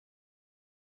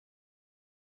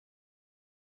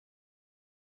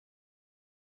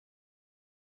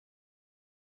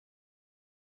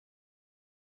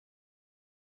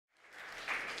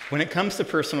When it comes to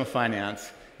personal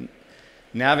finance,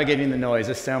 navigating the noise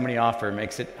that so many offer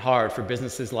makes it hard for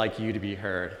businesses like you to be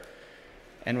heard.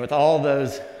 And with all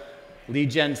those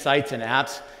lead gen sites and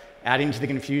apps adding to the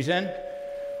confusion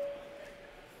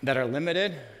that are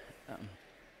limited,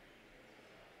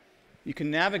 you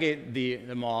can navigate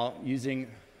them all using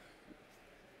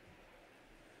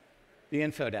the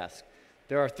info desk.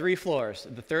 There are 3 floors: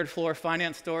 the 3rd floor,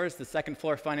 finance stores; the 2nd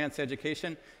floor, finance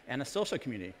education; and a social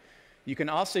community. You can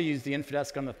also use the info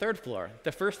desk on the 3rd floor.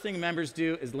 The first thing members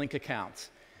do is link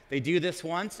accounts. They do this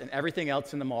once, and everything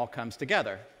else in the mall comes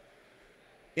together.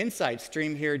 Insights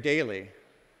stream here daily,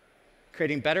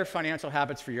 creating better financial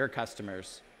habits for your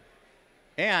customers.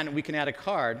 And we can add a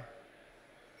card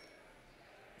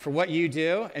for what you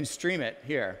do and stream it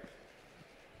here.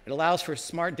 It allows for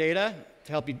smart data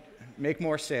to help you make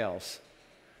more sales.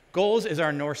 Goals is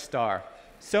our North Star,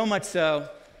 so much so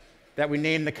that we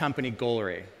named the company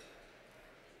Goalry.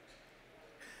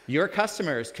 Your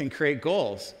customers can create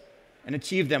goals and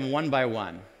achieve them one by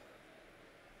one.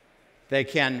 They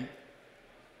can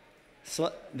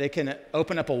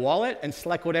open up a wallet and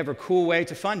select whatever cool way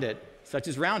to fund it, such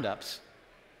as roundups.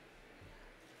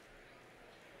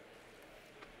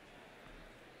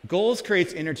 Goals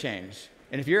creates interchange,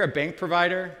 and if you're a bank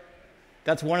provider,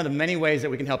 that's one of the many ways that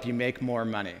we can help you make more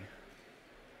money.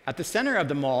 At the center of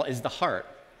the mall is the heart.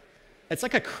 It's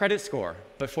like a credit score,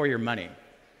 but for your money.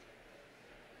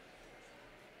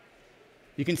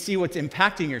 You can see what's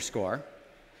impacting your score,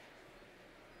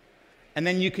 and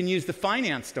then you can use the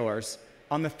finance stores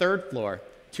on the 3rd floor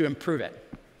to improve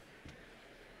it.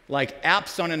 Like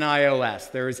apps on an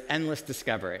iOS, there is endless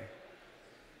discovery.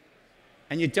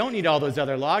 And you don't need all those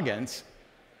other logins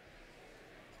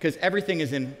because everything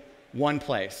is in one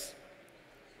place.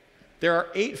 There are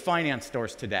 8 finance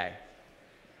stores today.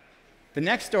 The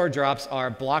next store drops are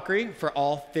Blockry for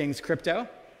all things crypto,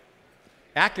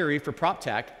 Ackery for prop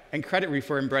tech, and Creditry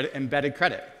for embedded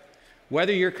credit.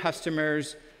 Whether your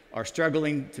customers are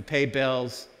struggling to pay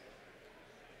bills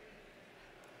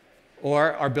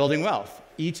or are building wealth,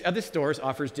 each of the stores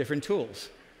offers different tools.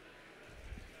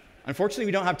 Unfortunately,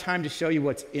 we don't have time to show you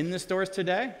what's in the stores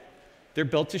today. They're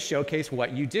built to showcase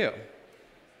what you do.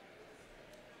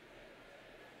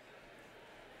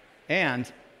 And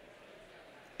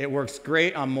it works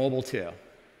great on mobile too.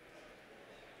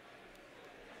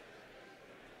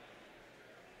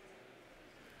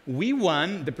 We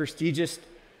won the prestigious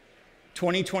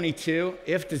 2022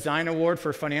 IF Design Award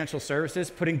for Financial Services,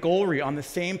 putting Goalry on the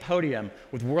same podium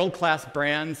with world-class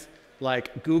brands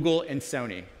like Google and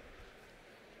Sony.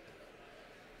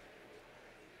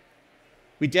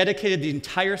 We dedicated the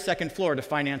entire 2nd floor to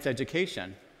finance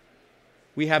education.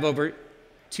 We have over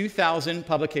 2,000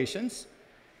 publications.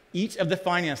 Each of the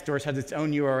finance stores has its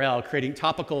own URL, creating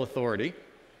topical authority.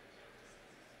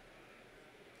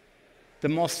 The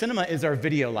mall cinema is our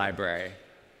video library.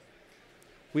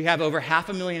 We have over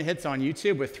 500,000 hits on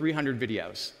YouTube with 300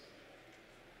 videos.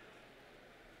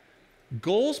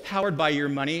 Goals powered by your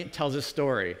money tells a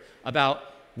story about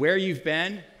where you've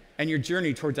been and your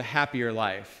journey towards a happier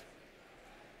life.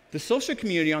 The social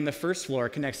community on the 1st floor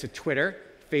connects to Twitter,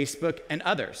 Facebook, and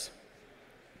others.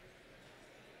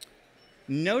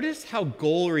 Notice how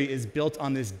Goalry is built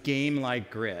on this game-like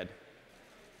grid.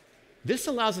 This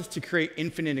allows us to create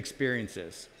infinite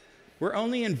experiences. We're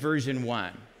only in version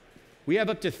 1. We have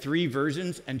up to 3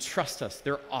 versions, and trust us,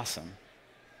 they're awesome.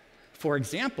 For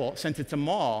example, since it's a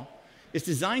mall, it's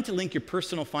designed to link your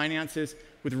personal finances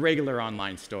with regular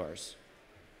online stores.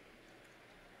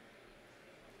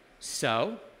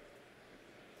 So,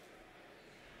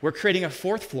 we're creating a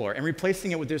 4th floor and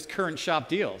replacing it with those current shop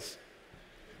deals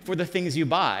for the things you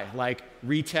buy, like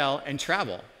retail and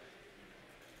travel.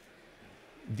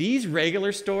 These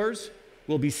regular stores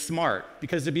will be smart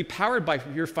because they'll be powered by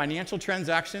your financial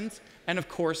transactions and, of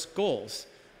course, goals.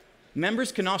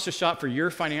 Members can also shop for your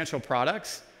financial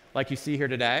products, like you see here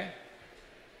today.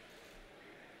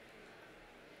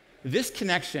 This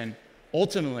connection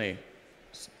ultimately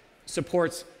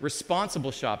supports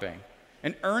responsible shopping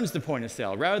and earns the point of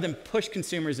sale rather than push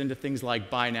consumers into things like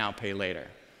buy now, pay later.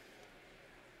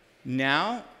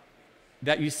 Now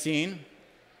that you've seen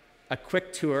a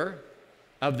quick tour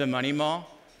of the Money Mall,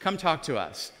 come talk to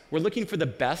us. We're looking for the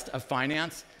best of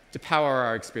finance to power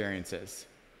our experiences.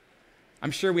 I'm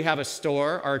sure we have a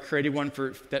store or a creative one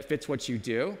that fits what you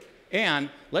do, and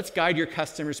let's guide your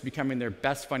customers to becoming their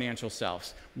best financial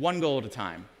selves, one goal at a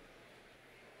time.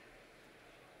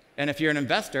 And if you're an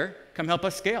investor, come help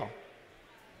us scale.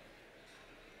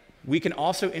 We can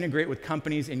also integrate with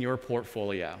companies in your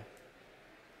portfolio.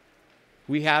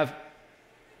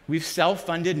 We've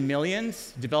self-funded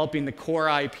millions developing the core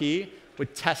IP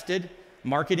with tested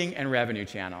marketing and revenue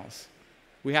channels.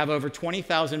 We have over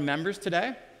 20,000 members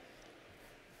today.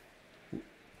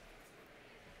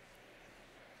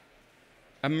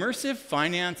 Immersive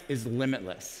finance is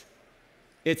limitless.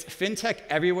 It's FinTech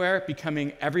Everywhere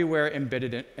becoming everywhere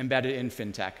embedded in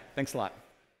FinTech. Thanks a lot.